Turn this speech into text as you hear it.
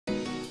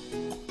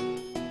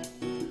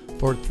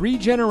For 3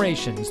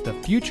 generations, the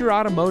Future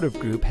Automotive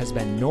Group has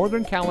been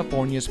Northern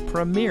California's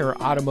premier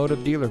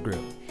automotive dealer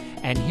group.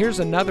 And here's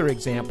another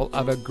example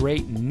of a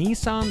great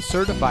Nissan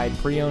certified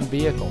pre-owned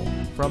vehicle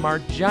from our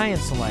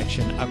giant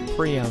selection of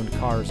pre-owned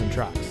cars and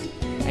trucks.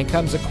 And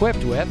comes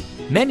equipped with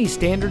many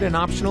standard and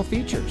optional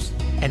features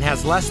and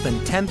has less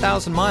than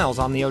 10,000 miles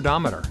on the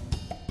odometer.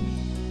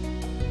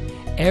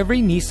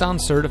 Every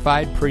Nissan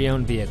certified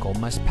pre-owned vehicle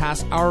must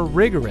pass our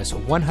rigorous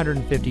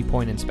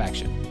 150-point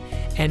inspection.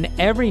 And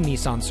every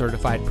Nissan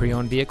certified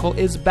pre-owned vehicle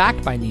is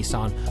backed by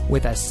Nissan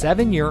with a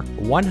 7-year,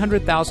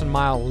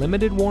 100,000-mile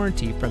limited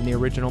warranty from the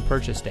original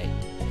purchase date.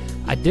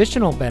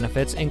 Additional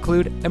benefits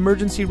include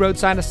emergency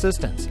roadside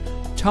assistance,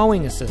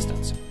 towing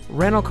assistance,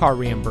 rental car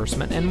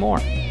reimbursement, and more.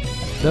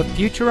 The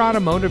Future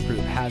Automotive Group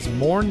has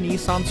more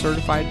Nissan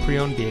certified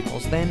pre-owned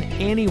vehicles than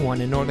anyone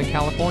in Northern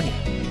California.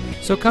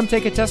 So come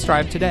take a test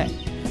drive today.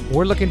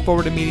 We're looking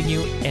forward to meeting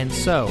you, and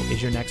so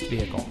is your next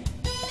vehicle.